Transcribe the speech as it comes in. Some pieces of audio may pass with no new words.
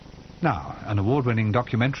Now, an award-winning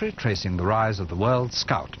documentary tracing the rise of the World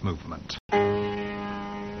Scout movement. Boys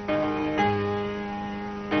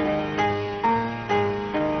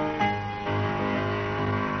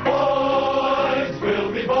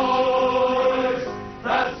will be boys,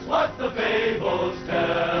 that's what the fables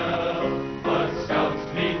tell. But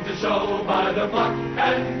scouts mean to show by their pluck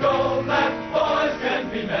and go that boys can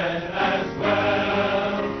be men as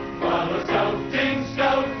well. While a scouting,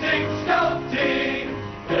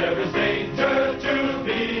 there is danger to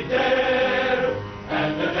be dared,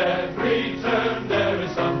 and at every turn there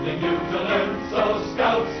is something new to learn. So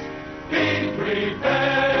scouts, be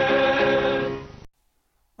prepared.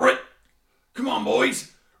 Right, come on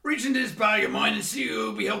boys, reach into this bag of mine and see who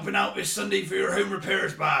will be helping out this Sunday for your home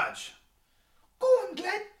repairs badge. Go on,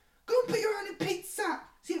 Glenn. Go and put your hand in Pete's sack.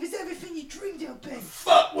 See if it's everything you dreamed it'll be.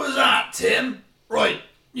 Fuck was that, Tim? Right,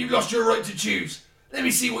 you've lost your right to choose. Let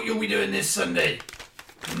me see what you'll be doing this Sunday.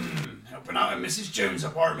 Helping out in Mrs. Jones'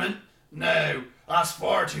 apartment? No, that's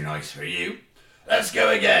far too nice for you. Let's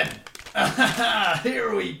go again.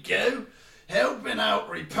 Here we go. Helping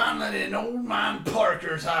out repaneling in old man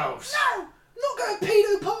Parker's house. No, not going to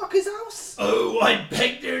Peter Parker's house. Oh, I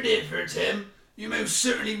beg to differ, Tim. You most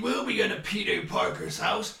certainly will be going to Peter Parker's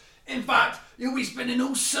house. In fact, you'll be spending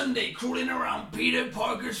all Sunday crawling around Peter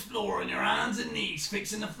Parker's floor on your hands and knees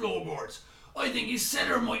fixing the floorboards. I think his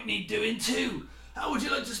cellar might need doing too. How would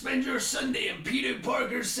you like to spend your Sunday in Peter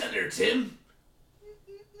Parker's cellar, Tim?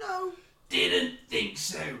 No. Didn't think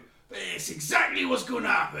so. But it's exactly what's going to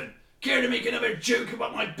happen. Care to make another joke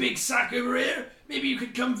about my big sack over here? Maybe you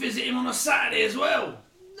could come visit him on a Saturday as well.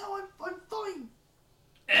 No, I'm fine.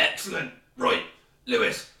 Excellent. Right,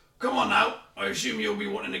 Lewis, come on now. I assume you'll be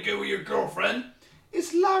wanting to go with your girlfriend.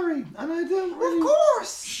 It's Larry, and I don't really... Of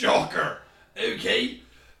course. Shocker. Okay.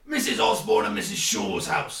 Mrs. Osborne and Mrs. Shaw's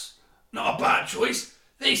house. Not a bad choice.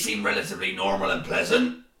 They seem relatively normal and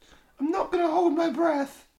pleasant. I'm not going to hold my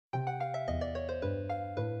breath.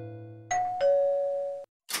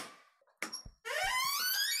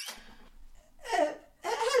 Hello.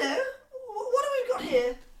 What have we got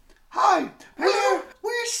here? Hi. Hello.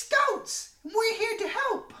 We're scouts, and we're here to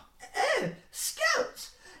help. Oh,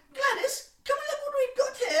 scouts. Gladys, come and look what we've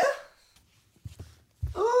got here.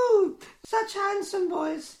 Oh, such handsome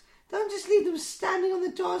boys. Don't just leave them standing on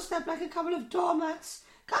the doorstep like a couple of doormats.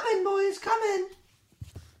 Come in, boys, come in.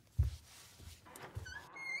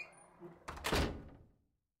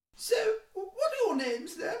 So, what are your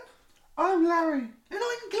names then? I'm Larry. And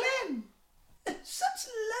I'm Glenn. Such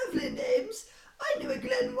lovely names. I knew a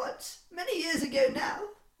Glenn once, many years ago now.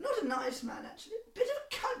 Not a nice man, actually. A bit of a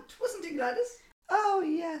cunt, wasn't he, Gladys? Oh,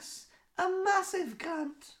 yes, a massive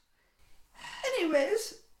cunt.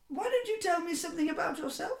 Anyways, why don't you tell me something about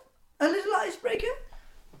yourself? A little icebreaker?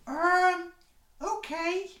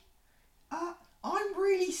 Okay. I'm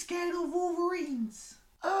really scared of Wolverines.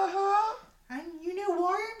 Uh-huh. And you know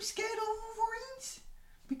why I'm scared of Wolverines?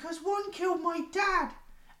 Because one killed my dad.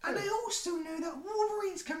 And I also know that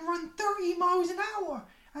Wolverines can run 30 miles an hour.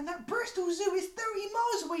 And that Bristol Zoo is 30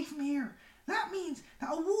 miles away from here. That means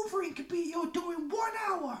that a Wolverine could be at your door in 1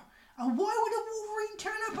 hour. And why would a Wolverine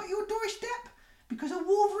turn up at your doorstep? Because a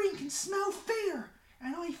Wolverine can smell fear.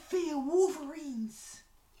 And I fear Wolverines.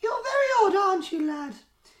 You're very odd, aren't you, lad?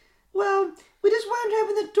 Well, we just won't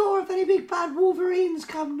open the door if any big bad Wolverines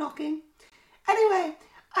come knocking. Anyway,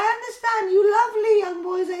 I understand you lovely young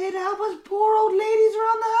boys are here to help us poor old ladies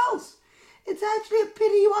around the house. It's actually a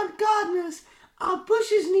pity you aren't gardeners. Our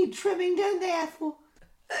bushes need trimming, don't they, Ethel?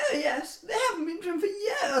 Oh, yes. They haven't been trimmed for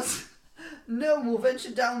years. No one will venture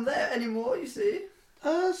down there anymore, you see.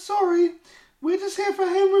 Sorry. We're just here for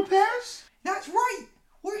home repairs? That's right.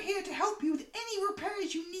 We're here to help you with any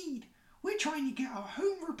repairs you need. We're trying to get our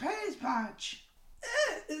home repairs badge.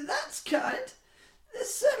 That's kind. There's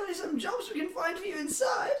certainly some jobs we can find for you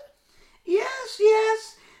inside. Yes,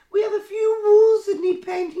 yes. We have a few walls that need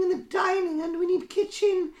painting in the dining, and we need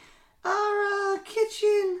kitchen. Our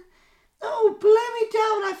kitchen. Oh, blow me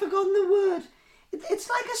down, I've forgotten the word. It's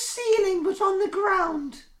like a ceiling, but on the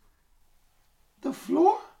ground. The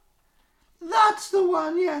floor? That's the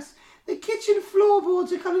one, yes. The kitchen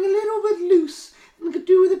floorboards are coming a little bit loose and could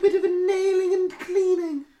do with a bit of a nailing and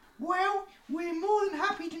cleaning. Well, we're more than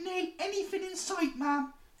happy to nail anything in sight,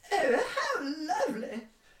 ma'am. Oh, how lovely.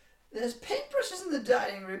 There's paintbrushes in the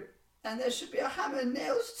dining room, and there should be a hammer and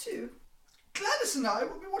nails too. Gladys and I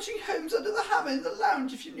will be watching Homes Under the Hammer in the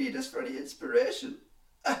lounge if you need us for any inspiration.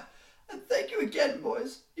 And thank you again,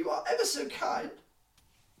 boys. You are ever so kind.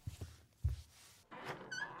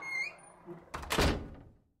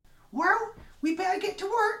 Well, we better get to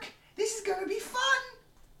work. This is going to be fun.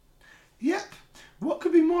 Yep, What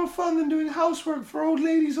could be more fun than doing housework for old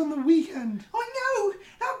ladies on the weekend? I know!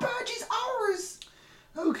 That badge is ours!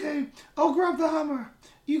 Okay, I'll grab the hammer.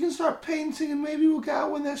 You can start painting and maybe we'll get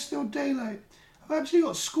out when there's still daylight. I've actually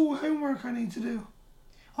got school homework I need to do.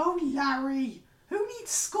 Oh, Larry, who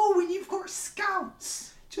needs school when you've got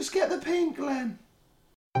scouts? Just get the paint, Glenn.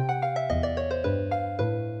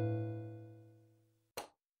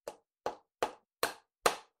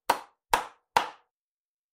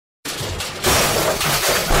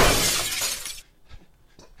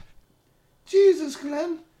 Jesus,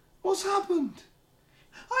 Glenn, what's happened?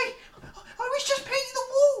 I was just painting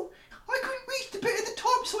the wall. I couldn't reach the bit at the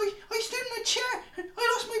top, so I stood in a chair and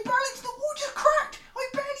I lost my balance. The wall just cracked. I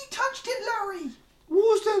barely touched it, Larry.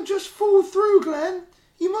 Walls don't just fall through, Glenn.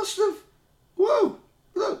 You must have... Whoa,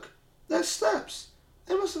 look, there's steps.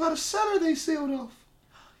 They must have had a cellar they sealed off.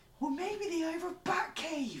 Or maybe they have a bat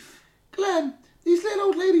cave. Glenn, these little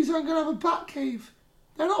old ladies aren't going to have a bat cave.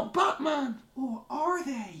 They're not Batman. Or are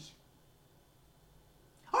they?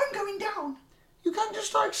 I'm going down. You can't just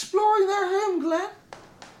start exploring their home, Glenn.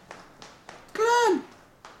 Glenn!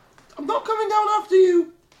 I'm not coming down after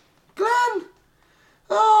you. Glenn!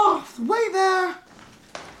 Oh, wait there.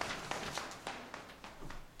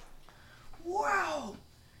 Wow!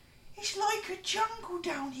 It's like a jungle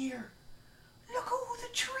down here. Look at all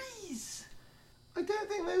the trees. I don't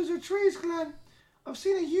think those are trees, Glenn. I've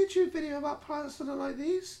seen a YouTube video about plants that are like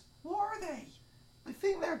these. What are they? I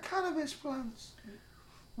think they're cannabis plants.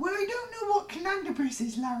 Well, I don't know what cannabis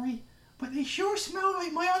is, Larry, but they sure smell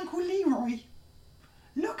like my Uncle Leroy.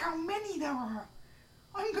 Look how many there are.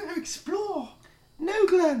 I'm going to explore. No,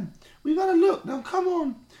 Glenn. We've had a look. Now, come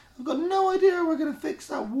on. I've got no idea how we're going to fix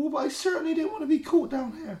that wall, but I certainly don't want to be caught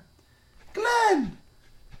down here. Glenn!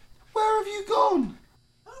 Where have you gone?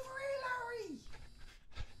 Over here, Larry.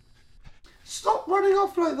 Stop running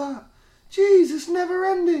off like that. Jeez, it's never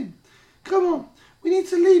ending. Come on. We need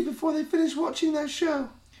to leave before they finish watching their show.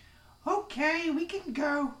 Okay, we can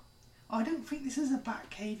go. I don't think this is a bat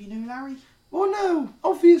cave, you know, Larry. Oh no,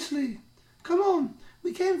 obviously. Come on,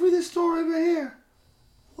 we came through this door over here.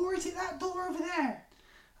 Or is it that door over there?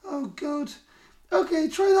 Oh God. Okay,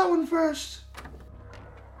 try that one first.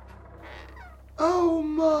 Oh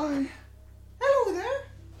my. Hello there.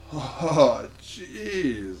 Oh,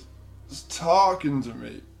 jeez. It's talking to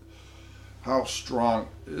me. How strong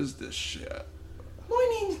is this shit?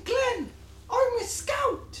 My name's Glenn. I'm a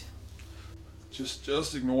scout.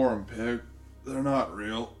 Just ignore them, pig. They're not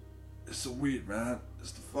real. It's the weed, man.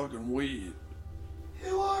 It's the fucking weed.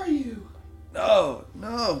 Who are you? No,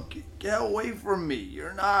 get away from me.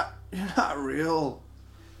 You're not real.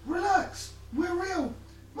 Relax, we're real.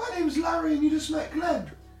 My name's Larry and you just met Glenn.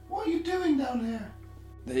 What are you doing down here?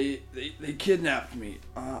 They kidnapped me.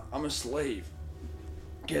 I'm a slave.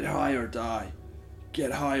 Get high or die.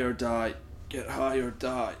 Get high or die. Get high or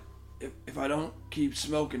die. If I don't keep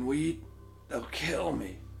smoking weed, they'll kill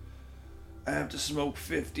me. I have to smoke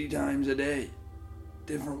 50 times a day.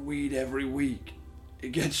 Different weed every week.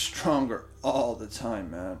 It gets stronger all the time,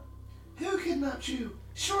 man. Who kidnapped you?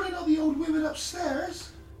 Surely not the old women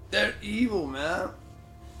upstairs. They're evil, man.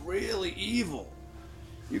 Really evil.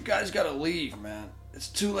 You guys gotta leave, man. It's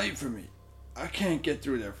too late for me. I can't get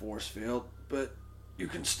through their force field, but you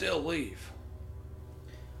can still leave.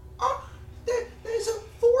 Oh, there's a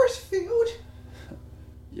force field.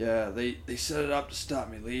 Yeah, they set it up to stop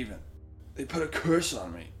me leaving. They put a curse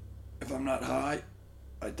on me. If I'm not high,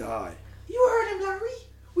 I die. You heard him, Larry.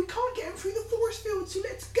 We can't get him through the force field, so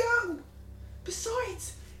let's go.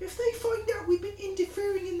 Besides, if they find out we've been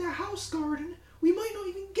interfering in their house garden, we might not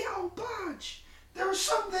even get our badge. There are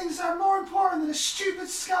some things that are more important than a stupid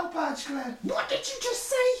scout badge, Glenn. What did you just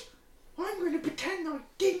say? I'm going to pretend I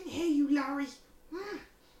didn't hear you, Larry.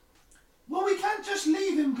 Well, we can't just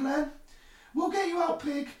leave him, Glenn. We'll get you out,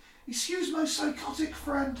 pig. Excuse my psychotic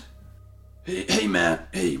friend. Hey man,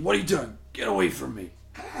 hey, what are you doing? Get away from me.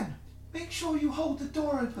 Glenn, make sure you hold the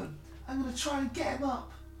door open. I'm going to try and get him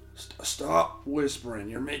up. Stop whispering.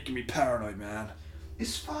 You're making me paranoid, man.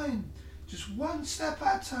 It's fine. Just one step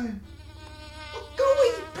at a time. Oh, go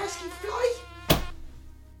away, you pesky fly.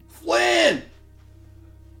 Flynn!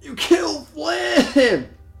 You killed Flynn!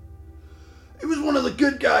 He was one of the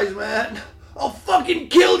good guys, man. I'll fucking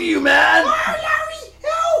kill you, man! Oh, Larry,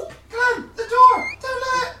 help! Glenn, the door! Don't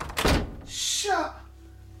let it! Shut.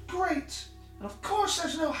 Great. And of course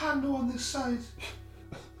there's no handle on this side.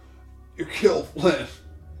 You killed Flynn.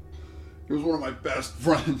 He was one of my best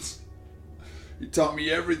friends. He taught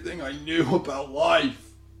me everything I knew about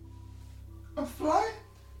life. A fly?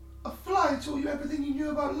 A fly taught you everything you knew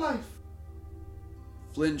about life.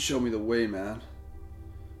 Flynn showed me the way, man.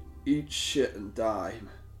 Eat shit and die.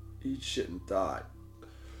 Eat shit and die.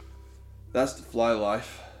 That's the fly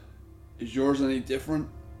life. Is yours any different?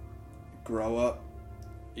 Grow up,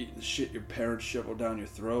 eat the shit your parents shovel down your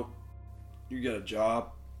throat. You get a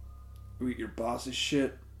job, you eat your boss's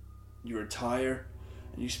shit, you retire,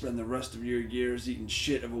 and you spend the rest of your years eating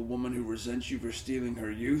shit of a woman who resents you for stealing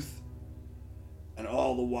her youth. And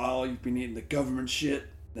all the while you've been eating the government shit,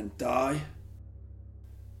 then die.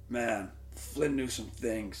 Man, Flynn knew some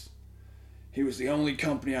things. He was the only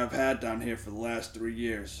company I've had down here for the last 3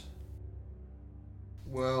 years.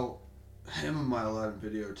 Well, him and my Aladdin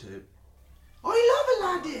videotape. I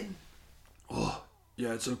love Aladdin. Oh,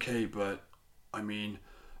 yeah, it's okay, but I mean,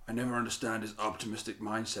 I never understand his optimistic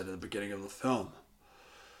mindset at the beginning of the film.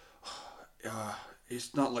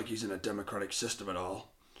 It's not like he's in a democratic system at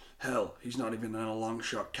all. Hell, he's not even in a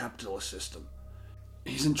long-shot capitalist system.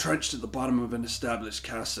 He's entrenched at the bottom of an established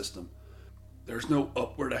caste system. There's no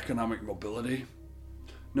upward economic mobility.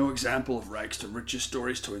 No example of rags to riches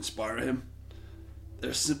stories to inspire him.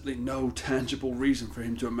 There's simply no tangible reason for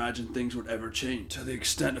him to imagine things would ever change to the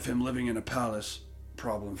extent of him living in a palace,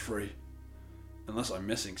 problem-free. Unless I'm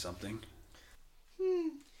missing something.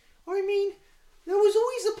 I mean, there was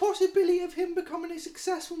always the possibility of him becoming a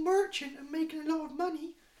successful merchant and making a lot of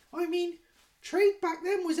money. I mean, trade back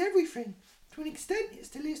then was everything. To an extent, it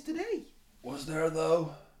still is today. Was there,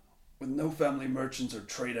 though? With no family merchants or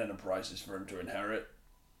trade enterprises for him to inherit,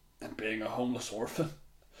 and being a homeless orphan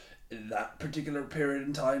in that particular period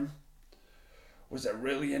in time, was there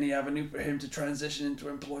really any avenue for him to transition into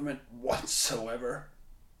employment whatsoever?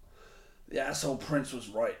 The asshole prince was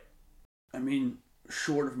right. I mean,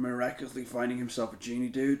 short of miraculously finding himself a genie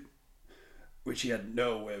dude, which he had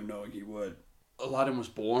no way of knowing he would, Aladdin was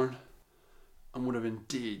born and would have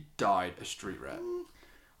indeed died a street rat.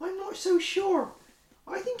 I'm not so sure.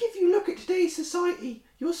 I think if you look at today's society,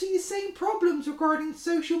 you'll see the same problems regarding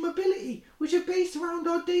social mobility, which are based around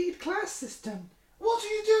our dated class system. What are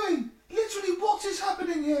you doing? Literally, what is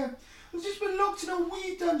happening here? I've just been locked in a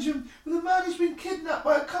weed dungeon with a man who's been kidnapped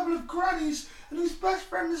by a couple of grannies and whose best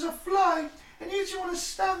friend is a fly, and you two want to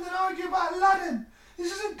stand and argue about Aladdin.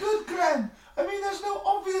 This isn't good, Glenn. I mean, there's no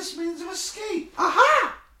obvious means of escape.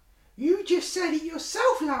 Aha! You just said it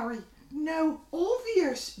yourself, Larry. No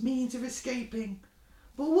obvious means of escaping.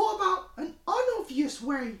 But what about an unobvious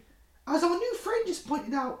way? As our new friend just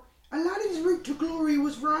pointed out, Aladdin's route to glory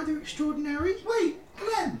was rather extraordinary. Wait,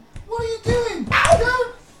 Glenn, what are you doing?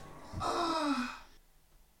 Don't!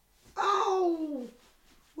 Oh!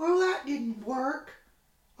 Well, that didn't work.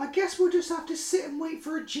 I guess we'll just have to sit and wait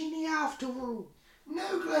for a genie after all.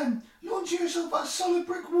 No, Glenn. Launching yourself at a solid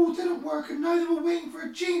brick wall didn't work, and neither were waiting for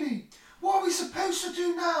a genie. What are we supposed to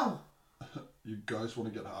do now? You guys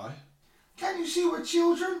want to get high? Can't you see we're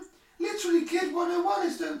children? Literally, Kid 101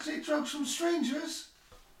 is don't take drugs from strangers.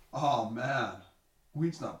 Oh man,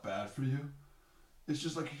 weed's not bad for you. It's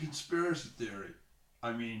just like a conspiracy theory.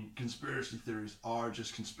 I mean, conspiracy theories are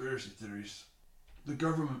just conspiracy theories. The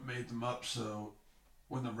government made them up so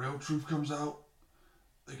when the real truth comes out,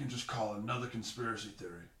 they can just call it another conspiracy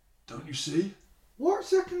theory. Don't you see?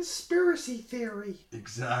 What's a conspiracy theory?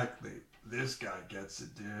 Exactly. This guy gets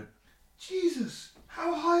it, dude. Jesus,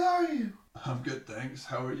 how high are you? I'm good, thanks.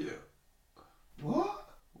 How are you? What?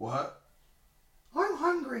 What? I'm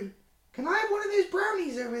hungry. Can I have one of those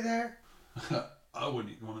brownies over there? I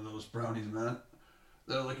wouldn't eat one of those brownies, man.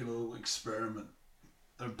 They're like a little experiment.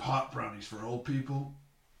 They're pot brownies for old people.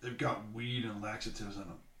 They've got weed and laxatives in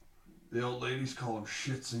them. The old ladies call them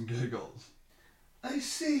shits and giggles. I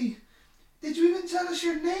see. Did you even tell us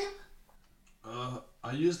your name?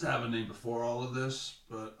 I used to have a name before all of this,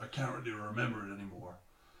 but I can't really remember it anymore.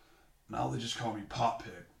 Now they just call me Pot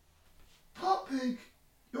Pig. Pot Pig?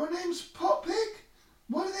 Your name's Pot Pig?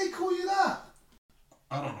 Why do they call you that?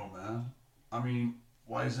 I don't know, man. I mean,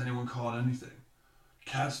 why is anyone called anything?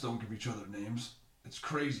 Cats don't give each other names. It's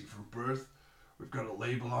crazy. From birth, we've got a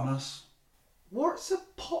label on us. What's a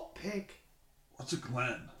pot pig? What's a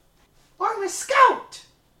Glen? I'm a scout!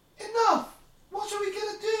 Enough! What are we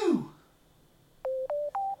gonna do?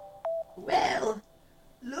 Well,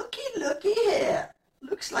 looky here.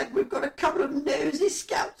 Looks like we've got a couple of nosy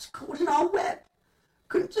scouts caught in our web.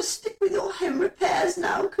 Couldn't just stick with your home repairs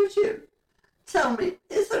now, could you? Tell me,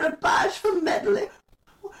 is there a badge for meddling?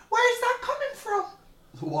 Where's that coming from?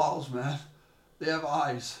 The walls, man. They have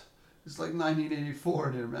eyes. It's like 1984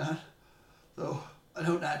 in here, man. Though, I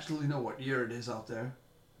don't actually know what year it is out there.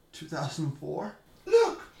 2004?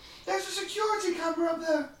 Look! There's a security camera up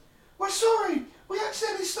there. We're sorry. We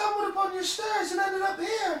accidentally stumbled upon your stairs and ended up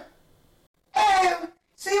here.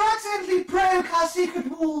 So you accidentally broke our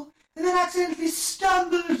secret wall and then accidentally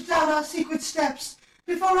stumbled down our secret steps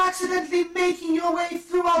before accidentally making your way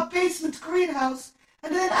through our basement greenhouse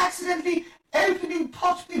and then accidentally opening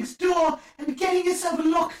Potpig's door and getting yourself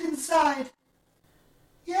locked inside?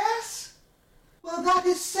 Yes? Well, that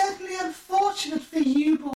is certainly unfortunate for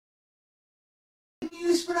you, boy. Good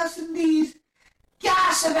news for us indeed.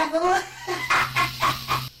 Gas, Ethel!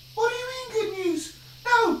 What do you mean good news?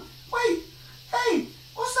 No, wait, hey,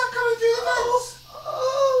 what's that coming through the vents?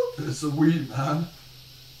 It's a weed, man.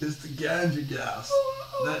 It's the ganja gas.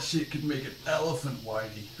 That shit could make an elephant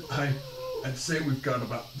whiny. I'd say we've got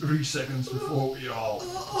about 3 seconds before we all...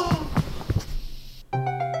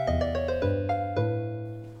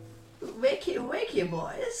 Wakey, wakey,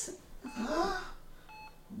 boys. Huh?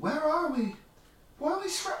 Where are we? Why are we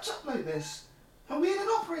strapped up like this? Are we in an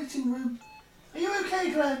operating room? Are you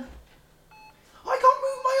okay, Glenn? I can't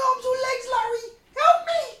move my arms or legs, Larry. Help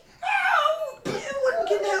me! Help! No one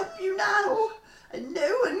can help you now, and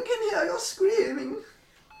no one can hear your screaming.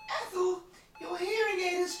 Ethel, your hearing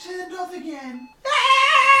aid is turned off again.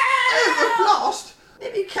 Lost.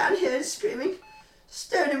 Maybe you can hear him screaming.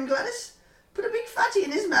 Stone him, Gladys. Put a big fatty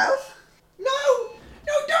in his mouth. No!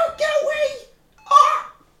 No, don't get away!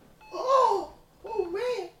 Ah! Oh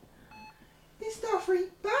man. This stuff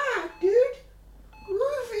ain't bad, dude.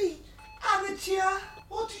 Groovy. Amateur,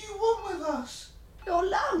 what do you want with us? Your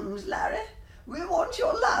lungs, Larry. We want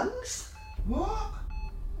your lungs. What?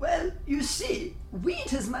 Well, you see, weed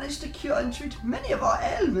has managed to cure and treat many of our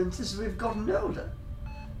ailments as we've gotten older.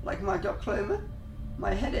 Like my glaucoma,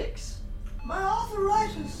 my headaches. My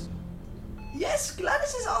arthritis. Yes,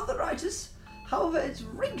 Gladys's arthritis. However, it's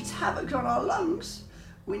wreaked havoc on our lungs.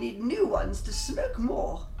 We need new ones to smoke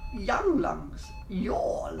more. Young lungs.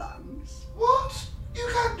 Your lungs. What? You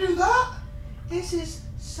can't do that. This is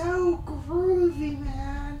so groovy,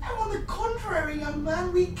 man. And on the contrary, young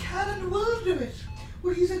man, we can and will do it.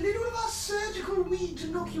 We'll use a little of our surgical weed to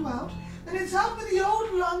knock you out, then it's out with the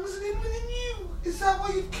old lungs and in with the new. Is that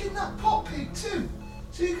why you've kidnapped Potpig too?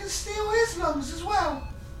 So you can steal his lungs as well?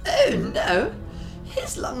 Oh no.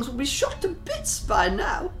 His lungs will be shot to bits by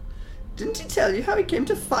now. Didn't he tell you how he came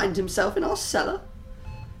to find himself in our cellar?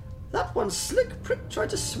 That one slick prick tried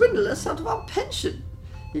to swindle us out of our pension.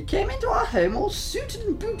 He came into our home all suited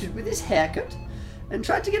and booted with his haircut and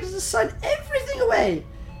tried to get us to sign everything away,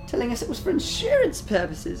 telling us it was for insurance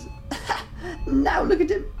purposes. Now look at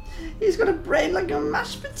him. He's got a brain like a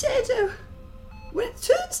mashed potato. When it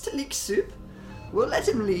turns to leek soup, we'll let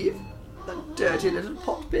him leave. The dirty little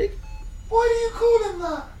Potpig. Why do you call him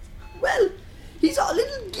that? Well, he's our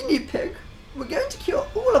little guinea pig. We're going to cure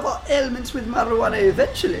all of our ailments with marijuana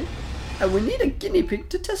eventually, and we need a guinea pig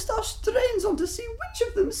to test our strains on to see which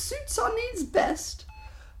of them suits our needs best.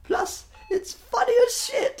 Plus, it's funny as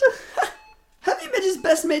shit. Have you met his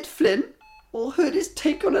best mate Flynn? Or heard his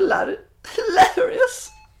take on Aladdin?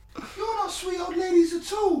 Hilarious! You're not sweet old ladies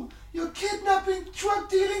at all. You're kidnapping,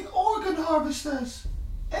 drug-dealing organ harvesters.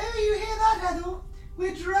 Oh, you hear that, Ethel?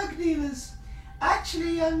 We're drug dealers.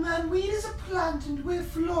 Actually, young man, weed is a plant and we're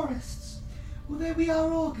florists. Although we are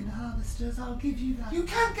organ harvesters, I'll give you that. You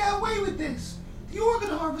can't get away with this. The organ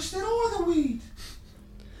harvester or the weed.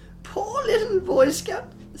 Poor little Boy Scout,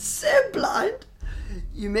 so blind.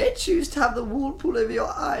 You may choose to have the wool pulled over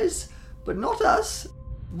your eyes, but not us.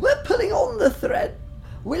 We're pulling on the thread.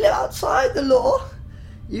 We live outside the law.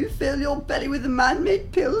 You fill your belly with the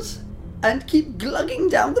man-made pills and keep glugging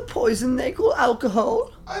down the poison they call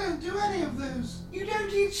alcohol. I don't do any of those. You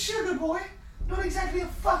don't eat sugar, boy. Not exactly a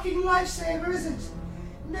fucking lifesaver, is it?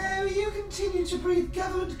 No, you continue to breathe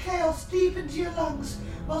government chaos deep into your lungs,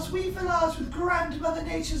 whilst we fill ours with grand Mother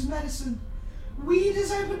Nature's medicine. Weed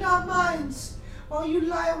has opened our minds. While you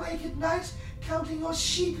lie awake at night, counting your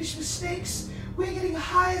sheepish mistakes, we're getting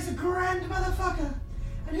high as a grand motherfucker.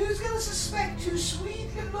 And who's gonna suspect two sweet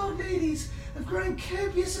little old ladies of growing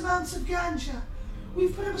copious amounts of ganja?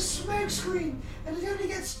 We've put up a smoke screen, and it only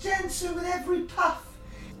gets denser with every puff.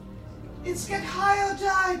 It's get high or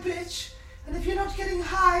die, bitch. And if you're not getting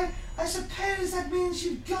high, I suppose that means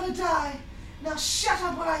you've gotta die. Now shut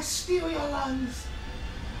up while I steal your lungs.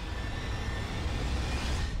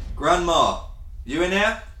 Grandma, you in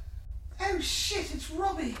here? Oh shit, it's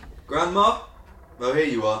Robbie. Grandma? Oh, here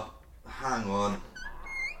you are. Hang on.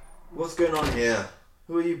 What's going on here?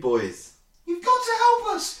 Who are you boys? You've got to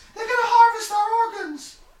help us. They're gonna harvest our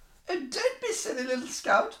organs. And don't be silly, little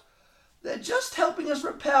Scout. They're just helping us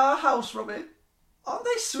repair our house, Robbie. Aren't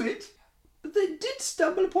they sweet? But they did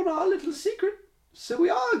stumble upon our little secret, so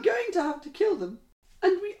we are going to have to kill them.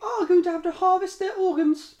 And we are going to have to harvest their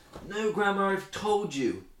organs. No, Grandma, I've told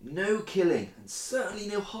you. No killing, and certainly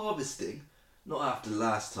no harvesting. Not after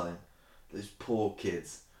last time. Those poor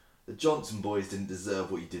kids. The Johnson boys didn't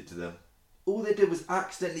deserve what you did to them. All they did was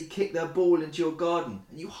accidentally kick their ball into your garden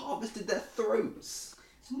and you harvested their throats.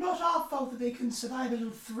 It's not our fault that they couldn't survive a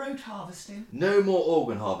little throat harvesting. No more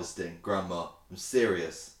organ harvesting, Grandma. I'm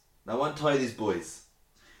serious. Now untie these boys.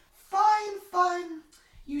 Fine, fine.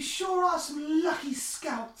 You sure are some lucky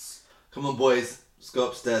scouts. Come on, boys. Let's go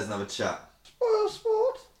upstairs and have a chat. Spoil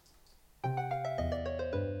sport.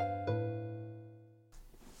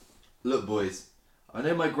 Look, boys. I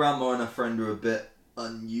know my grandma and her friend are a bit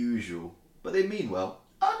unusual, but they mean well.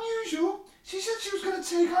 Unusual? She said she was going to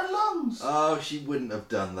take our lungs. Oh, she wouldn't have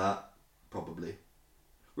done that. Probably.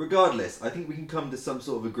 Regardless, I think we can come to some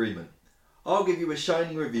sort of agreement. I'll give you a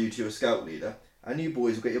shining review to your scout leader, and you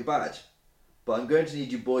boys will get your badge. But I'm going to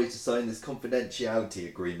need you boys to sign this confidentiality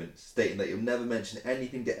agreement, stating that you'll never mention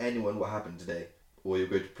anything to anyone what happened today, or you'll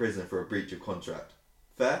go to prison for a breach of contract.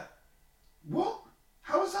 Fair? What?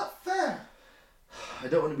 How is that fair? I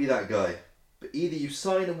don't want to be that guy, but either you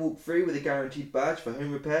sign and walk free with a guaranteed badge for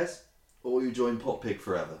home repairs, or you join Pot Pig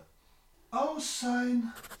forever. I'll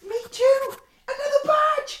sign. Me too. Another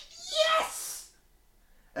badge. Yes.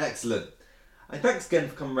 Excellent. And thanks again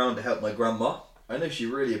for coming round to help my grandma. I know she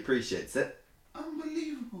really appreciates it.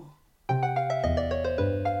 Unbelievable.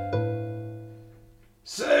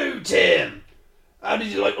 So, Tim, how did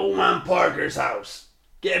you like old man Parker's house?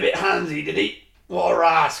 Get a bit handsy, did he? What a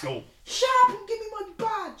rascal. Shut up and give me my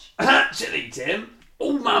badge. Actually, Tim,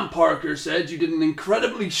 old man Parker said you did an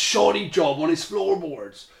incredibly shoddy job on his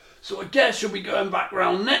floorboards. So I guess you'll be going back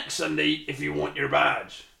round next Sunday if you want your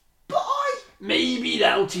badge. But Maybe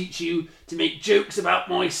that'll teach you to make jokes about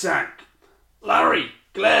my sack. Larry,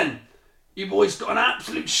 Glenn, you boys got an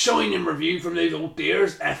absolute shining review from those old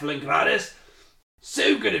dears, Ethel and Gladys.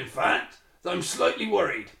 So good, in fact, that I'm slightly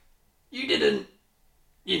worried. You didn't,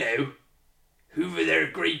 hoover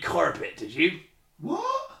their grey carpet, did you?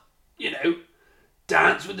 What?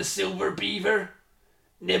 Dance with the silver beaver,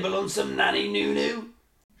 nibble on some nanny noo-noo,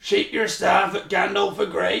 shake your staff at Gandalf the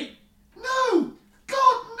Grey. No!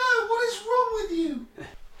 God, no! What is wrong with you?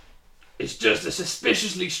 It's just a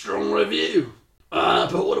suspiciously strong review.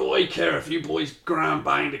 But what do I care if you boys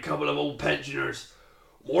grand-banged a couple of old pensioners?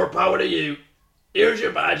 More power to you. Here's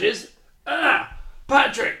your badges.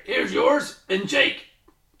 Patrick, here's yours. And Jake.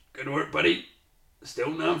 Good work, buddy.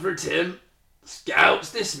 Still none for Tim.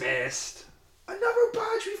 Scouts dismissed. another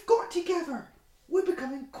badge we've got together. We're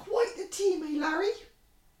becoming quite the team, eh, Larry?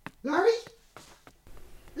 Larry?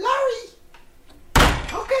 Larry!